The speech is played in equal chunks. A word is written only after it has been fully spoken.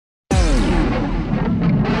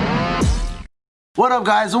What up,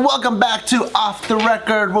 guys? Welcome back to Off the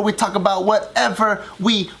Record, where we talk about whatever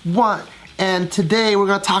we want. And today we're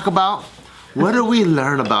gonna talk about what do we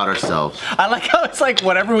learn about ourselves. I like how it's like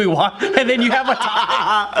whatever we want, and then you have a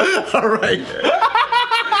topic. All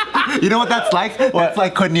right. You know what that's like? That's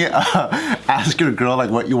like when you ask your girl like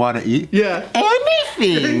what you want to eat. Yeah.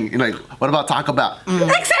 Anything. You're like, what about Taco Bell?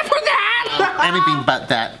 Except for that. Anything but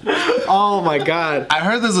that. Oh my god. I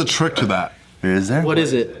heard there's a trick to that. Is there? What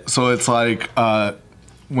is it? So it's like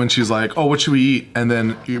when she's like, "Oh, what should we eat?" and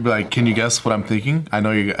then you'd be like, "Can you guess what I'm thinking? I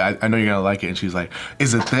know you're gonna like it." And she's like,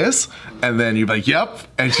 "Is it this?" And then you're like, "Yep."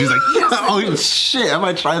 And she's like, "Yes." Oh shit! I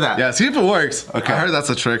might try that. Yeah, see if it works. Okay. I heard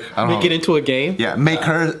that's a trick. I don't know. Make it into a game? Yeah, make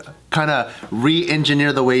her kind of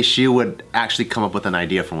re-engineer the way she would actually come up with an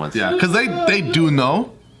idea for once. Yeah, because they do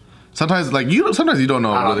know. Sometimes like you. Sometimes you don't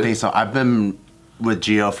know. I don't really. think so. I've been with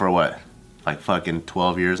Gio for what, like fucking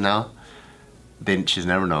 12 years now. Then she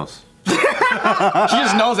never knows. She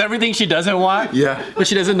just knows everything she doesn't want. Yeah. But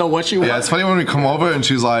she doesn't know what she wants. Yeah, it's funny when we come over and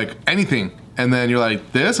she's like, "Anything," and then you're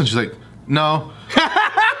like, "This," and she's like, "No."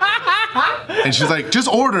 And she's like, "Just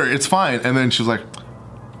order, it's fine." And then she's like,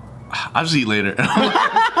 "I'll just eat later."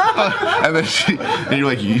 And then and you're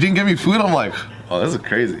like, "You didn't get me food?" I'm like, "Oh, this is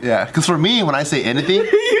crazy." Yeah, because for me, when I say anything,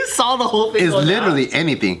 You saw the whole thing. it's go down. literally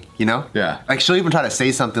anything, you know? Yeah. Like she'll even try to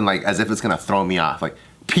say something like as if it's gonna throw me off, like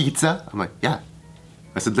pizza. I'm like, yeah.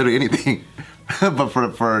 I said literally anything. But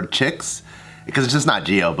for chicks, because it's just not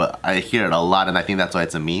Gio, but I hear it a lot, and I think that's why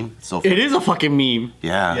it's a meme. So It is a fucking meme.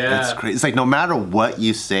 yeah, Yeah. it's crazy. It's like no matter what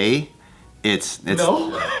you say, it's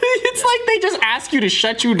No. It's like they just ask you to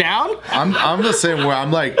shut you down. I'm the same way.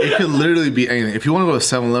 I'm like, it could literally be anything. If you want to go to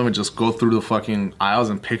 7-Eleven, just go through the fucking aisles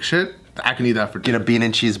and pick shit. I can eat that for get a bean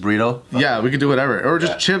and cheese burrito. Yeah, we could do whatever. Or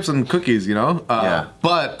just chips and cookies, you know? Yeah.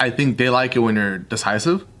 But I think they like it when you're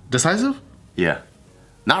decisive. Decisive? Yeah.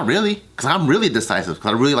 Not really, because I'm really decisive,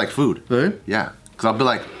 because I really like food. Really? Yeah. Because I'll be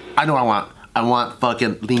like, I know what I want. I want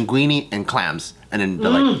fucking linguine and clams. And then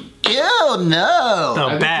they're like, ew, no. The I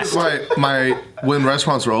think best. that's why when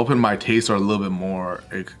restaurants are open, my tastes are a little bit more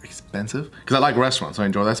expensive. Because I like restaurants, so I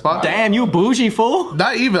enjoy that spot. Damn, you bougie fool.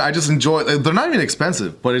 Not even, I just enjoy, they're not even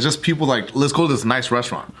expensive, but it's just people like, let's go to this nice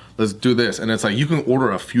restaurant. Let's do this. And it's like, you can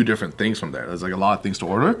order a few different things from there. There's like a lot of things to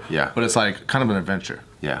order. Yeah. But it's like kind of an adventure.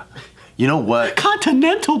 Yeah. You know what?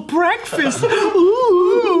 Continental breakfast.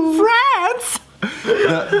 Ooh, France.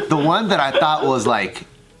 The one that I thought was like,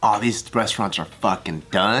 oh, these restaurants are fucking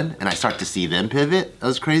done, and I start to see them pivot. That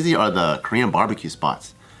was crazy. Are the Korean barbecue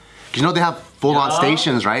spots? Because you know they have full-on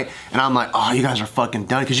stations, right? And I'm like, oh, you guys are fucking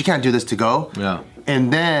done because you can't do this to go. Yeah.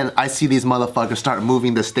 And then I see these motherfuckers start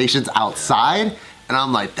moving the stations outside, and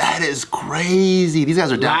I'm like, that is crazy. These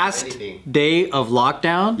guys are down. Last day of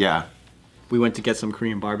lockdown, Yeah. we went to get some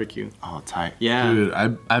Korean barbecue. Oh, tight. Yeah. Dude,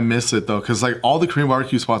 I miss it though, because like all the Korean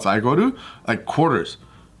barbecue spots I go to, like Quarters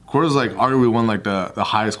is like arguably one like the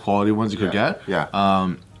highest quality ones you could get. Yeah.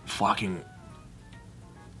 Fucking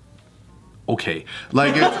okay.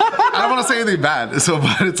 Like I don't want to say anything bad. So,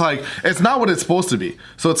 but it's like it's not what it's supposed to be.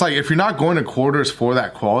 So it's like if you're not going to Quarters for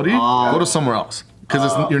that quality, go to somewhere else.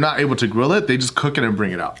 Because you're not able to grill it, they just cook it and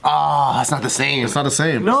bring it out. Oh, that's not the same. It's not the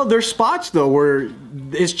same. No, there's spots though where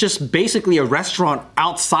it's just basically a restaurant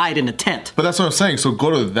outside in a tent. But that's what I'm saying. So go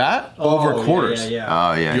to that over Quarters. Oh,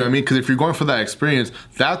 yeah. You know what I mean? Because if you're going for that experience,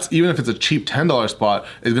 that's even if it's a cheap $10 spot,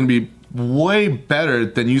 it's gonna be way better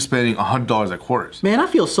than you spending $100 at Quarters. Man, I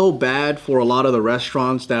feel so bad for a lot of the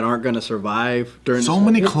restaurants that aren't gonna survive during So this.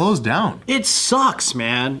 many closed down. It sucks,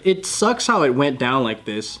 man. It sucks how it went down like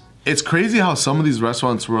this. It's crazy how some of these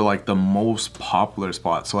restaurants were like the most popular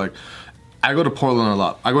spots. So like, I go to Portland a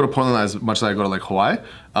lot. I go to Portland as much as I go to like Hawaii.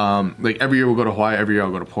 Like every year we'll go to Hawaii. Every year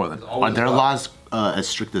I'll go to Portland. Are their laws as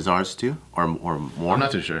strict as ours too, or more? I'm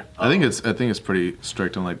not too sure. I think it's pretty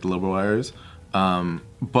strict in like the liberal areas.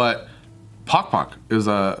 But Pok Pok is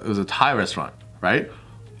a Thai restaurant, right?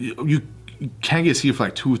 You can't get seated for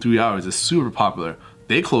like 2 or 3 hours. It's super popular.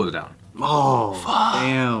 They closed it down. Oh,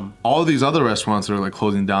 damn. All these other restaurants are like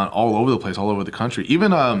closing down all over the place, all over the country.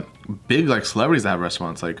 Even big like celebrities that have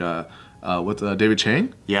restaurants, like with David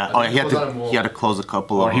Chang. Yeah. Oh, he had to close a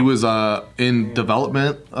couple. Or he was in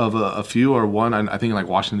development of a few or one. I think in like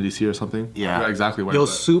Washington D.C. or something. Yeah. I forgot exactly where. Yo, but-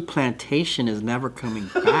 Soup Plantation is never coming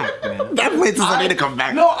back, man. That place doesn't need to come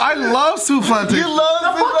back. No, I love Soup Plantation. You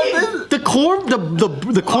love The corn,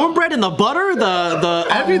 the cornbread and the butter, the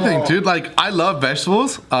Everything, dude. Like I love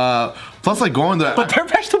vegetables. Plus, like going to. But their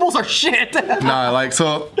vegetables are shit. Nah, like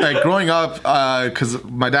so, like growing up, because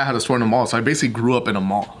my dad had a store in a mall, so I basically grew up in a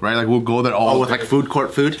mall, right? Like we'll go there all. Oh, with like food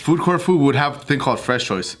court food? Food court food would have a thing called Fresh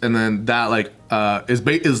Choice, and then that like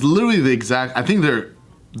is literally the exact. I think they're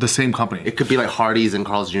the same company. It could be like Hardee's and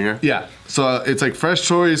Carl's Jr. Yeah. So it's like fresh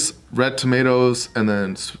choice, red tomatoes, and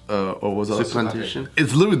then what was it? Plantation.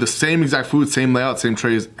 It's literally the same exact food, same layout, same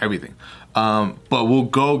trays, everything. But we'll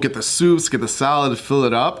go get the soups, get the salad, fill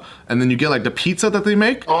it up, and then you get like the pizza that they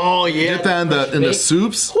make. Oh yeah. Get that in the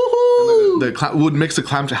soups. Would mix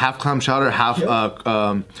the half clam chowder, half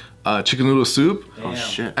chicken noodle soup. Oh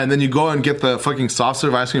shit. And then you go and get the fucking soft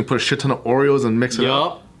serve ice cream, put a shit ton of Oreos and mix it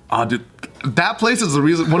up. Oh, dude, that place is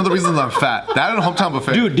one of the reasons I'm fat. That and Hometown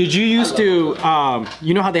Buffet. Dude, did you used to,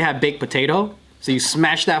 you know how they have baked potato? So you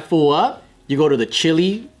smash that fool up, you go to the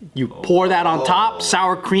chili, you pour that on top,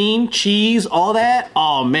 sour cream, cheese, all that.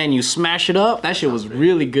 Oh man, you smash it up. That shit was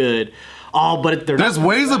really good. Oh, but there's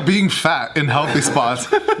ways of being fat in healthy spots.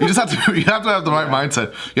 You just have to have the right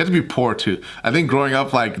mindset. You have to be poor too. I think growing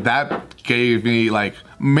up like that gave me like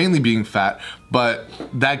mainly being fat, but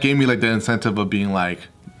that gave me like the incentive of being like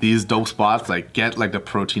these dope spots, like get like the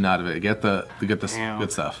protein out of it, get the good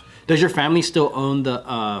stuff. Does your family still own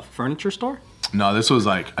the furniture store? No, this was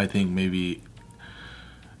like I think maybe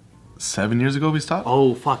 7 years ago we stopped.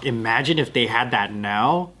 Oh fuck! Imagine if they had that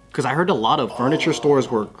now. Because I heard a lot of furniture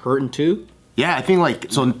stores were hurting too. Yeah, I think like,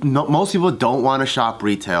 so most people don't want to shop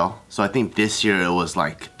retail. So I think this year it was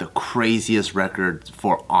like the craziest record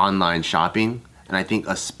for online shopping. And I think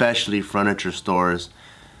especially furniture stores,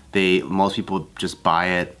 most people just buy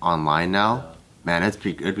it online now. Man, it'd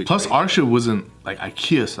be Plus crazy. our shit wasn't like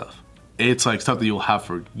IKEA stuff. It's like stuff that you'll have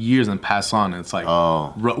for years and pass on. And it's like,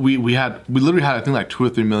 we literally had I think like $2 or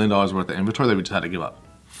 $3 million worth of inventory that we just had to give up.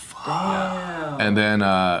 And then,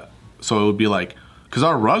 so it would be like, because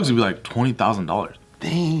our rugs would be like $20,000.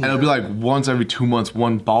 Dang. And it would be like once every 2 months,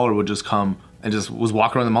 one baller would just come and just was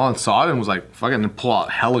walking around the mall and saw it and was like, fucking pull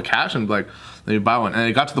out hella cash and be like, let me buy one. And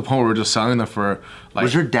it got to the point where we were just selling them for like.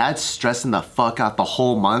 Was your dad stressing the fuck out the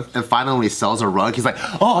whole month and finally when he sells a rug, he's like,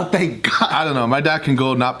 oh, thank God. I don't know. My dad can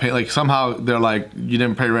go not pay, like somehow they're like, you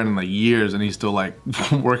didn't pay rent in like years and he's still like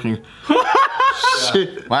working.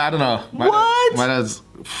 Shit. I don't know. My dad's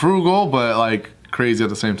frugal, but like crazy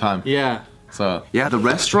at the same time. Yeah. So Yeah, the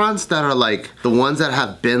restaurants that are like the ones that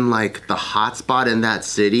have been like the hot spot in that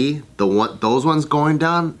city, those ones going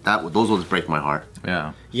down, those ones break my heart.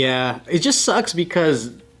 yeah. Yeah. It just sucks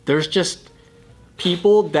because there's just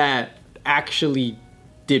people that actually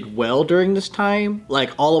did well during this time.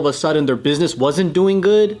 Like all of a sudden their business wasn't doing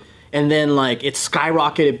good. And then like it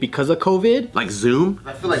skyrocketed because of COVID. Like Zoom?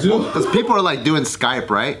 I feel like Zoom, because people are like doing Skype,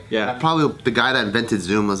 right? Yeah. Probably the guy that invented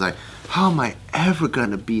Zoom was like, how am I ever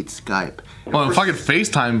gonna beat Skype? Well, and fucking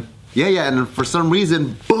FaceTime. Yeah, and for some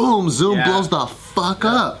reason, boom, Zoom blows the fuck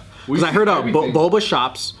up. Because I heard boba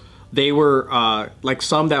shops, they were like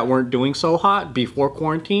some that weren't doing so hot before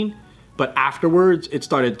quarantine. But afterwards, it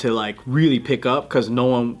started to like really pick up because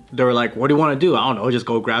they were like, what do you want to do? I don't know, just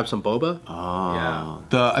go grab some boba.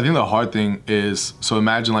 I think the hard thing is, so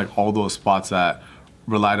imagine like all those spots that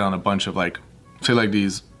relied on a bunch of like, say like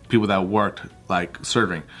these people that worked like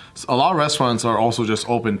serving. So a lot of restaurants are also just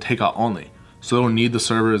open takeout only. So they don't need the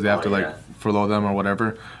servers, they have to like furlough them or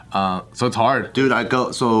whatever. So it's hard. Dude,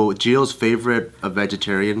 so Gio's favorite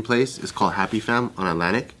vegetarian place is called Happy Fam on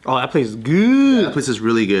Atlantic. Oh, that place is good. That place is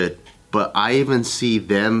really good. But I even see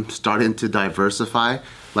them starting to diversify.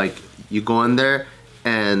 Like, you go in there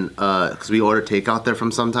and, because we order takeout there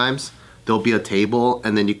from sometimes, there'll be a table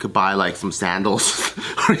and then you could buy like some sandals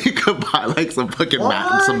or you could buy like some fucking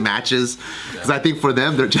some matches. Because I think for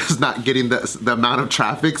them, they're just not getting the amount of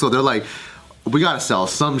traffic. So they're like, we gotta sell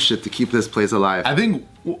some shit to keep this place alive. I think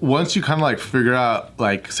once you kind of like figure out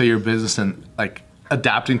like, say your business and like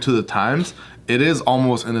adapting to the times, it is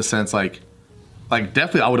almost in a sense like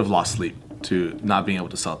definitely I would have lost sleep to not being able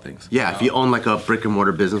to sell things. Yeah, if you own like a brick and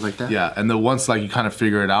mortar business like that. Yeah, and then once like you kind of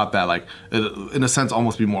figure it out that like it, in a sense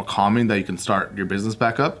almost be more calming that you can start your business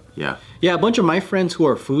back up. Yeah. Yeah, a bunch of my friends who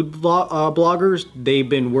are food bloggers, they've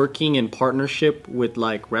been working in partnership with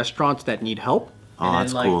like restaurants that need help. Oh,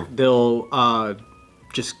 that's like, cool. They'll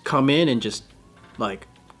just come in and just like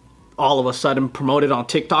all of a sudden promote it on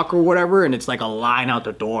TikTok or whatever, and it's like a line out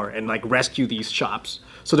the door and like rescue these shops.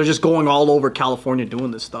 So they're just going all over California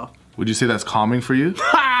doing this stuff. Would you say that's calming for you?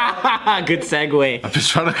 Good segue. I'm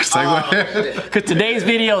just trying to segue. Because today's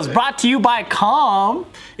video is brought to you by Calm.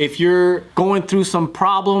 If you're going through some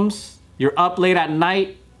problems, you're up late at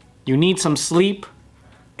night, you need some sleep,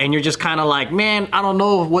 and you're just kind of like, man, I don't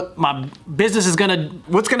know what my business is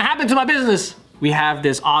what's gonna happen to my business. We have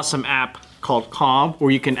this awesome app called Calm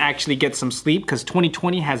where you can actually get some sleep because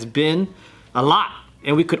 2020 has been a lot.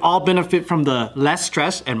 And we could all benefit from the less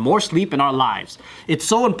stress and more sleep in our lives. It's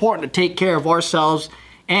so important to take care of ourselves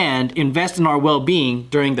and invest in our well-being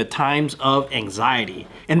during the times of anxiety.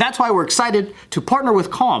 And that's why we're excited to partner with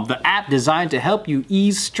Calm, the app designed to help you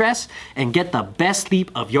ease stress and get the best sleep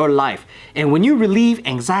of your life. And when you relieve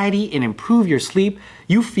anxiety and improve your sleep,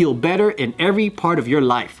 you feel better in every part of your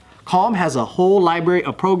life. Calm has a whole library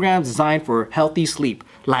of programs designed for healthy sleep,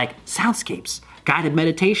 like soundscapes, guided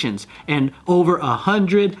meditations, and over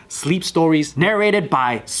 100 sleep stories narrated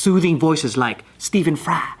by soothing voices like Stephen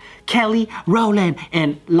Fry, Kelly Rowland,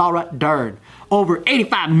 and Laura Dern. Over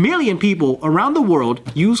 85 million people around the world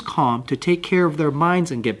use Calm to take care of their minds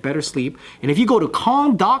and get better sleep. And if you go to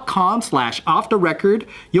calm.com/offtherecord,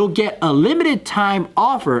 you'll get a limited time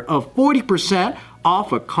offer of 40%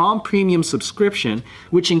 off a Calm Premium subscription,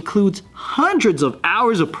 which includes hundreds of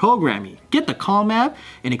hours of programming. Get the Calm app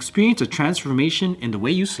and experience a transformation in the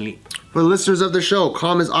way you sleep. For the listeners of the show,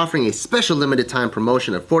 Calm is offering a special limited time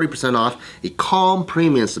promotion of 40% off a Calm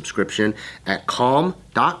Premium subscription at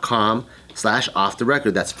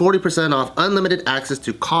calm.com/offtherecord. That's 40% off unlimited access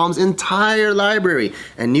to Calm's entire library,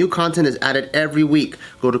 and new content is added every week.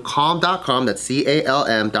 Go to calm.com, that's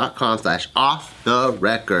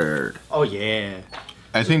calm.com/offtherecord. Oh yeah.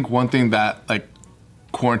 I think one thing that like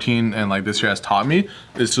quarantine and like this year has taught me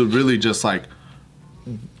is to really just like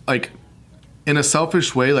in a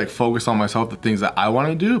selfish way, like focus on myself, the things that I want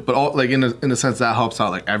to do, but all like in a sense that helps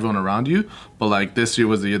out like everyone around you. But like this year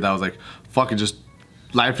was the year that I was like, fuck it, just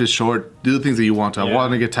life is short. Do the things that you want to. I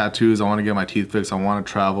want to get tattoos. I want to get my teeth fixed. I want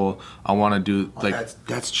to travel. I want to do like.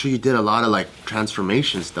 That's true. You did a lot of like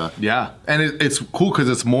transformation stuff. Yeah, and it's cool because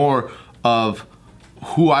it's more of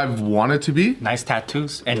who I've wanted to be. Nice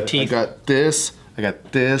tattoos and teeth. I got this. I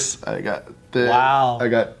got this. I got this. Wow. I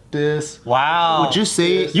got this. Wow. Would you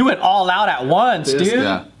say you went all out at once, This, dude?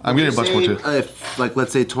 yeah, I'm getting a bunch more too. If like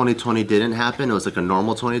let's say 2020 didn't happen, it was like a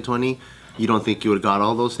normal 2020. You don't think you would have got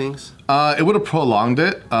all those things? It would have prolonged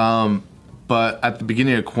it. But at the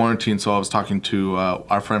beginning of quarantine, so I was talking to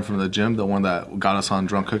our friend from the gym, the one that got us on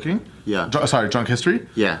drunk cooking. Yeah. Drunk history.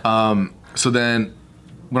 Yeah. So then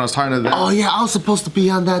when I was talking to them. Oh yeah, I was supposed to be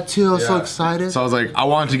on that too. I was so excited. So I was like, I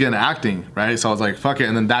wanted to get into acting, right? So I was like, fuck it.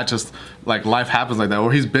 And then that just, like, life happens like that.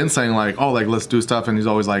 Or he's been saying, like, oh, like, let's do stuff. And he's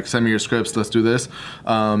always like, send me your scripts, let's do this.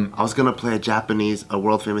 I was gonna play a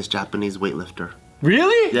world famous Japanese weightlifter.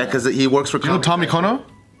 Really? Yeah, because he works for. You know Tommy Kono?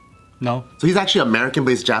 No. So he's actually American,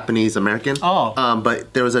 but he's Japanese American. Oh.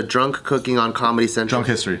 But there was a drunk cooking on Comedy Central.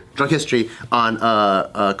 Drunk history on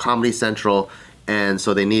Comedy Central. And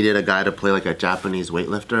so they needed a guy to play like a Japanese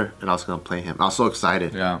weightlifter, and I was gonna play him. I was so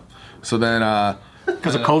excited. Yeah. So then,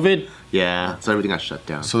 Because of COVID? Yeah. So everything got shut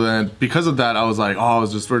down. so then because of that, I was like, oh,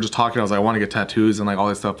 we're just talking. I was like, I want to get tattoos and like all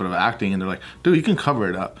this stuff, but of acting. And they're like, dude, you can cover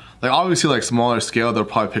it up. Like obviously, like smaller scale, they'll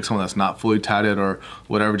probably pick someone that's not fully tatted or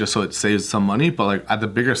whatever, just so it saves some money. But like at the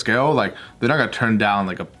bigger scale, like they're not gonna turn down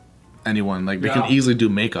like anyone. Like they can easily do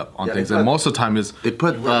makeup on things, and most of the time is They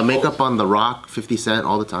put makeup on The Rock, 50 Cent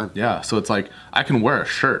all the time. yeah. So it's like I can wear a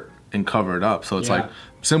shirt and cover it up. So it's Yeah. like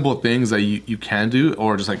simple things that you can do,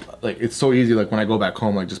 or just like it's so easy. Like when I go back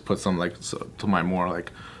home, like just put some like to my more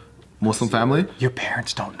like Muslim family. Your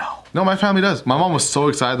parents don't know. No, my family does. My mom was so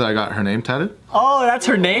excited that I got her name tatted. Oh, that's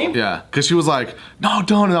her name? Yeah, because she was like, no,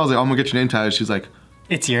 don't. And I was like, I'm gonna get your name tatted. She's like,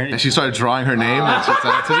 It's your. and she started drawing her name and she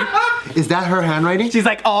sent it to me. Is that her handwriting? She's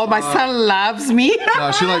like, oh, my son loves me.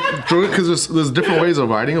 No, she like drew it because there's different ways of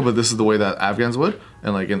writing it, but this is the way that Afghans would.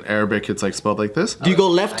 And like in Arabic, it's like spelled like this. Do you go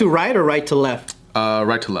left to right or right to left?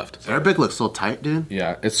 Right to left. Arabic looks so tight, dude.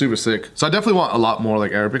 Yeah, it's super sick. So I definitely want a lot more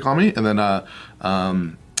like Arabic on me. And then I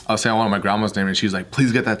was saying I wanted my grandma's name, and she's like,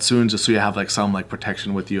 please get that soon, just so you have like some like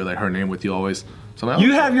protection with you, like her name with you always. So I'm like,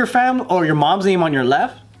 You have your family or your mom's name on your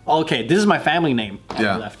left? Okay, this is my family name on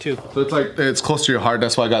Yeah. the left too. So it's like it's close to your heart.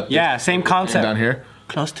 That's why I got Yeah, same concept. down here.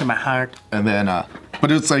 Close to my heart. And then,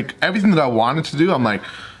 but it's like everything that I wanted to do, I'm like,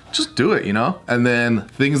 just do it, you know? And then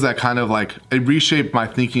things that kind of like, it reshaped my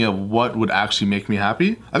thinking of what would actually make me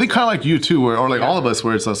happy. I think kind of like you too, or like all of us,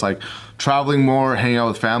 where it's just like traveling more, hanging out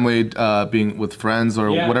with family, being with friends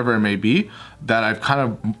or whatever it may be, that I've kind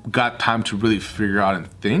of got time to really figure out and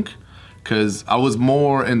think. Because I was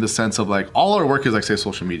more in the sense of like, all our work is like, say,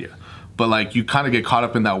 social media. But like, you kind of get caught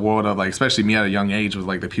up in that world of like, especially me at a young age with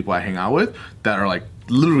like the people I hang out with that are like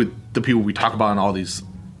literally the people we talk about in all these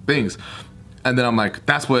things. And then I'm like,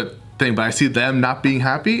 that's what thing, but I see them not being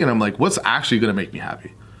happy, and I'm like, what's actually gonna make me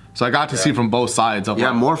happy? So I got to see from both sides of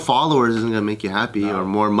like, more followers isn't gonna make you happy, or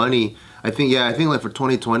more money. I think like for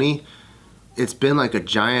 2020, it's been like a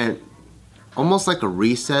giant, almost like a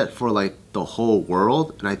reset for like the whole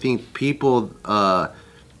world. And I think people,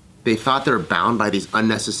 they thought they were bound by these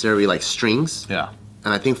unnecessary like strings. yeah,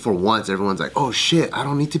 And I think for once, everyone's like, oh shit, I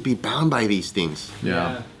don't need to be bound by these things.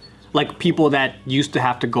 Yeah. Like people that used to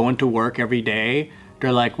have to go into work every day,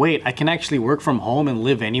 they're like, wait, I can actually work from home and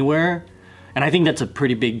live anywhere. And I think that's a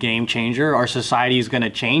pretty big game changer. Our society is going to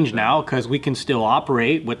change now because we can still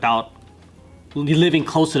operate without living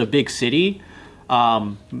close to the big city.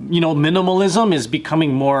 Minimalism is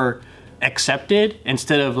becoming more accepted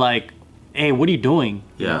instead of like, hey, what are you doing?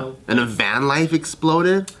 Yeah. And the van life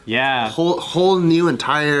exploded. Yeah. Whole new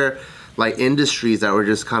entire like industries that were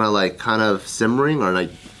just kind of simmering or like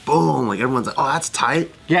boom, like everyone's like, oh, that's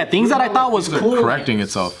tight. Yeah, things that I thought was cool. Correcting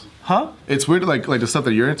itself. Huh? It's weird, like the stuff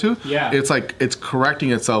that you're into. Yeah. It's like it's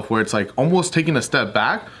correcting itself, where it's like almost taking a step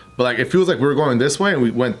back, but like it feels like we were going this way and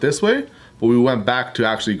we went this way, but we went back to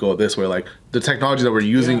actually go this way. Like the technology that we're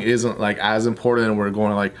using isn't like as important, and we're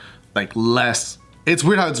going like less. It's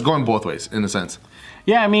weird how it's going both ways in a sense.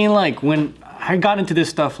 Yeah, I mean, like when I got into this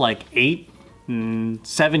stuff like 7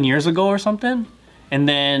 years ago or something, and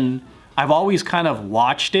then I've always kind of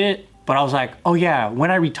watched it, but I was like, oh yeah,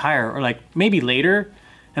 when I retire or like maybe later.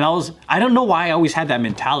 And I don't know why I always had that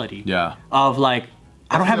mentality. Yeah. Of like,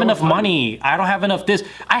 I don't have enough money. I don't have enough this.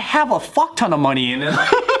 I have a fuck ton of money in it.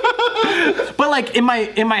 But like in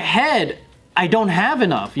my head, I don't have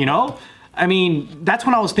enough, you know? I mean, that's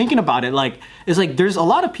when I was thinking about it. Like, it's like there's a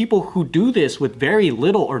lot of people who do this with very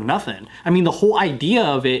little or nothing. I mean, the whole idea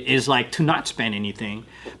of it is like to not spend anything.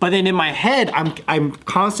 But then in my head, I'm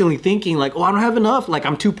constantly thinking like, oh, I don't have enough. Like,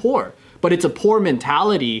 I'm too poor. But it's a poor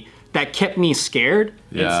mentality that kept me scared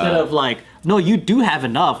instead of like, no, you do have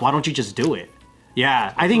enough. Why don't you just do it?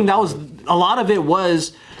 Yeah, I think that was a lot of it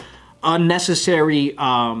was unnecessary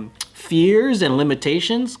fears and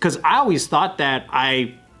limitations. Because I always thought that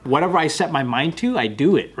whatever I set my mind to, I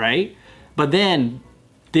do it, right? But then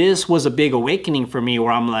this was a big awakening for me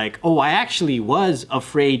where I'm like, oh, I actually was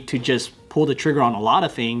afraid to just pull the trigger on a lot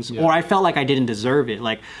of things, or I felt like I didn't deserve it.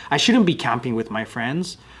 Like I shouldn't be camping with my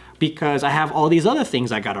friends because I have all these other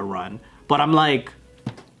things I gotta run. But I'm like,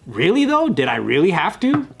 really though? Did I really have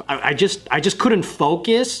to? I just couldn't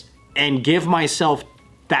focus and give myself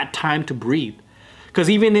that time to breathe. Because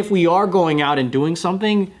even if we are going out and doing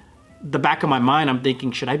something, the back of my mind, I'm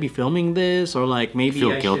thinking, should I be filming this? Or like maybe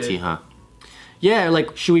Feel I guilty, should. huh? Yeah,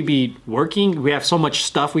 like should we be working? We have so much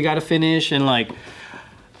stuff we gotta finish and like,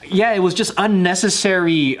 yeah, it was just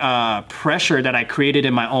unnecessary pressure that I created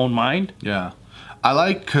in my own mind. Yeah. I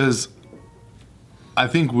like, because I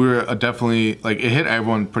think we're definitely, like, it hit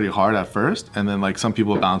everyone pretty hard at first, and then, like, some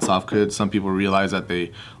people bounce off good, some people realize that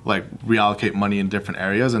they, like, reallocate money in different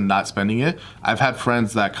areas and not spending it. I've had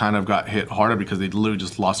friends that kind of got hit harder because they literally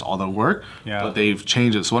just lost all their work, but they've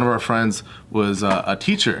changed it. So one of our friends was a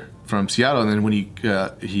teacher from Seattle, and then when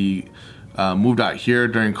he moved out here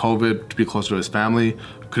during COVID to be closer to his family,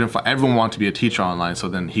 everyone wanted to be a teacher online, so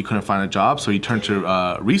then he couldn't find a job, so he turned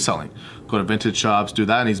to reselling. Go to vintage shops, do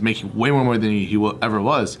that, and he's making way more money than he ever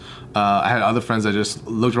was. I had other friends that just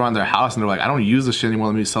looked around their house and they're like, I don't use this shit anymore,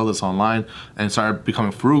 let me sell this online, and started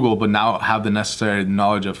becoming frugal, but now have the necessary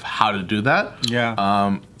knowledge of how to do that.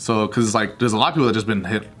 Yeah. So, because like, there's a lot of people that just been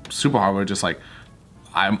hit super hard where just like,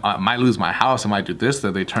 I might lose my house, I might do this,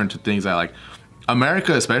 that they turn to things that like,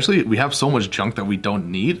 America especially, we have so much junk that we don't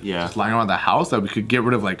need just lying around the house that we could get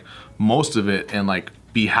rid of like most of it and like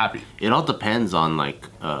be happy. It all depends on like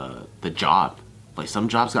the job. Like some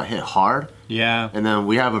jobs got hit hard. Yeah. And then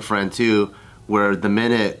we have a friend too where the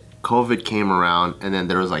minute COVID came around and then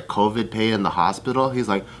there was like COVID pay in the hospital, he's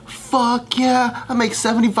like, fuck yeah, I make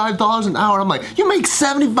 $75 an hour. I'm like, you make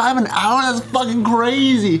 $75 an hour? That's fucking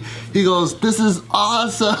crazy. He goes, this is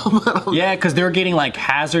awesome. Yeah, because they were getting like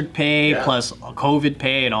hazard pay plus COVID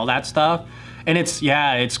pay and all that stuff. And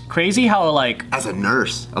it's crazy how like... As a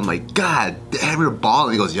nurse, I'm like, God damn, you're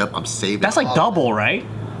balling. He goes, yep, I'm saving. That's like double, right?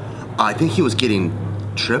 I think he was getting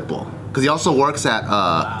triple. Because he also works at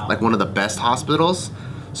like one of the best hospitals.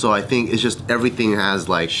 So I think it's just everything has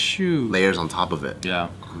like layers on top of it. Yeah.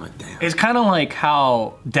 I'm like, damn. It's kind of like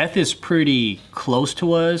how death is pretty close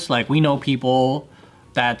to us. Like we know people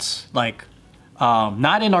that's like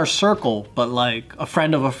not in our circle, but like a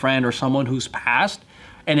friend of a friend or someone who's passed.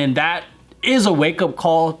 And then that is a wake-up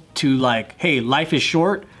call to like, hey, life is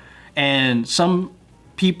short. And some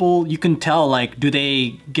people, you can tell, like, do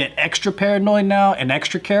they get extra paranoid now and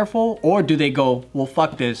extra careful? Or do they go, well,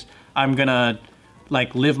 fuck this, I'm gonna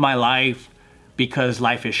like live my life because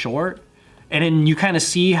life is short? And then you kind of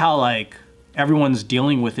see how like everyone's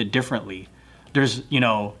dealing with it differently. There's, you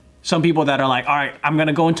know, some people that are like, all right, I'm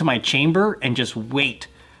gonna go into my chamber and just wait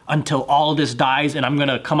until all of this dies and I'm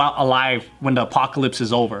gonna come out alive when the apocalypse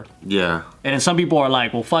is over. Yeah. And then some people are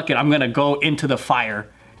like, well, fuck it, I'm gonna go into the fire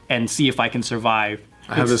and see if I can survive.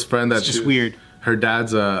 I have this friend that's just weird. Her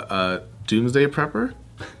dad's a doomsday prepper,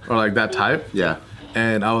 or like that type. Yeah.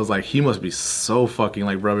 And I was like, he must be so fucking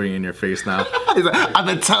like rubbing in your face now. He's like, I've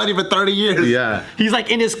been telling you for 30 years. Yeah. He's like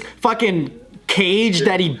in his fucking cage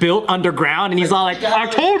that he built underground, and he's all like, I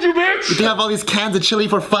told you, bitch! You have all these cans of chili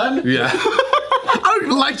for fun? Yeah. I don't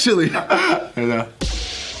even like chili. I know.